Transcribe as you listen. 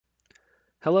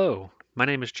Hello, my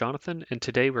name is Jonathan, and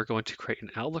today we're going to create an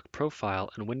Outlook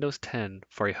profile in Windows 10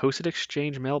 for a hosted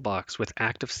Exchange mailbox with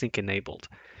ActiveSync enabled.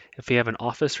 If you have an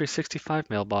Office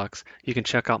 365 mailbox, you can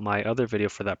check out my other video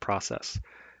for that process.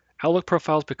 Outlook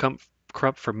profiles become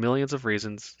corrupt for millions of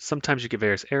reasons. Sometimes you get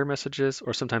various error messages,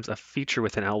 or sometimes a feature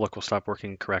within Outlook will stop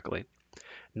working correctly.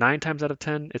 9 times out of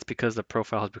 10, it's because the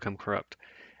profile has become corrupt.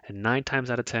 And 9 times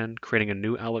out of 10, creating a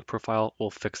new Outlook profile will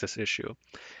fix this issue.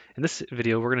 In this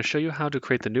video, we're going to show you how to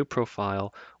create the new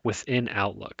profile within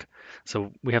Outlook.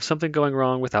 So we have something going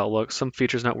wrong with Outlook, some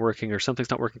feature's not working or something's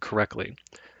not working correctly.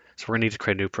 So we're going to need to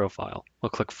create a new profile. We'll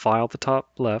click File at the top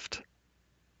left,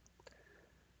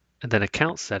 and then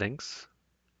Account Settings,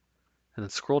 and then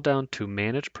scroll down to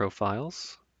Manage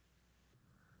Profiles.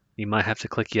 You might have to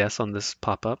click Yes on this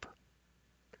pop-up.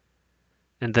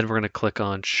 And then we're going to click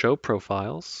on Show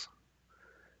Profiles,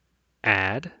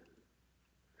 Add,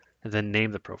 and then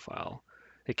name the profile.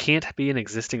 It can't be an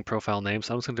existing profile name,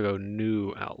 so I'm just going to go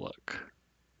New Outlook.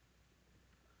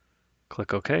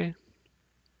 Click OK.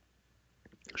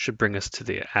 Should bring us to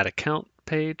the Add Account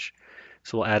page.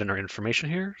 So we'll add in our information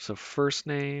here. So first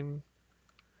name,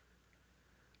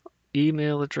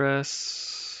 email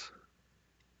address.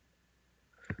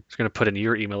 Just going to put in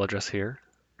your email address here.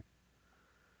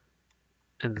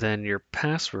 And then your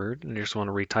password, and you just want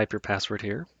to retype your password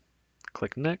here.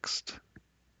 Click Next.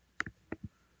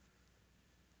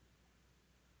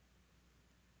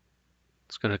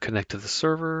 It's going to connect to the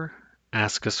server,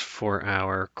 ask us for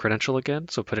our credential again,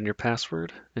 so put in your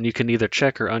password. And you can either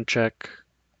check or uncheck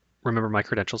Remember My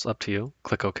Credentials, up to you.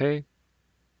 Click OK.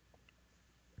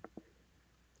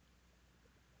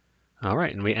 All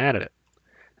right, and we added it.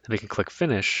 Then we can click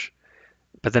Finish.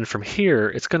 But then from here,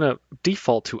 it's going to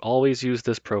default to always use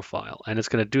this profile, and it's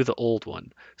going to do the old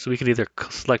one. So we can either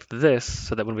select this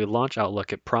so that when we launch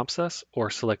Outlook, it prompts us, or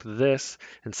select this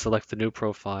and select the new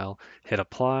profile, hit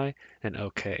Apply, and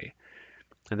OK.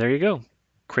 And there you go.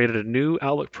 Created a new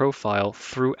Outlook profile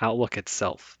through Outlook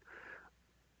itself.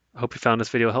 I hope you found this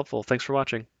video helpful. Thanks for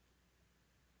watching.